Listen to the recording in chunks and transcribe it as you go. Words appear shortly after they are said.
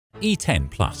E10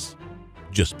 Plus,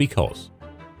 just because.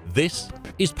 This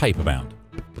is Paperbound.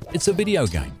 It's a video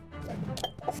game.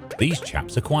 These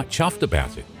chaps are quite chuffed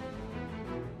about it.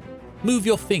 Move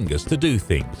your fingers to do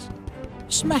things.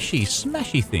 Smashy,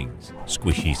 smashy things.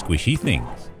 Squishy, squishy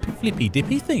things. Flippy,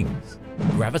 dippy things.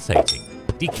 Gravitating,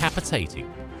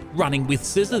 decapitating, running with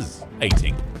scissors,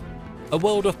 ating. A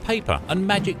world of paper and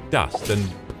magic dust and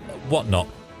whatnot,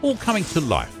 all coming to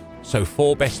life, so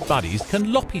four best buddies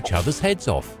can lop each other's heads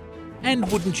off. And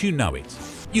wouldn't you know it,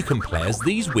 you can play as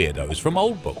these weirdos from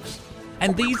old books,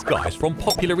 and these guys from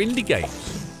popular indie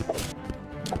games.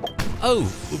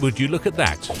 Oh, would you look at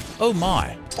that? Oh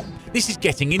my, this is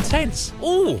getting intense.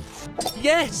 Oh,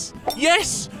 yes,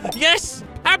 yes, yes,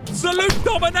 absolute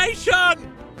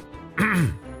domination!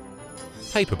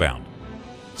 Paperbound.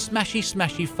 Smashy,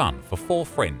 smashy fun for four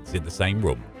friends in the same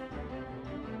room.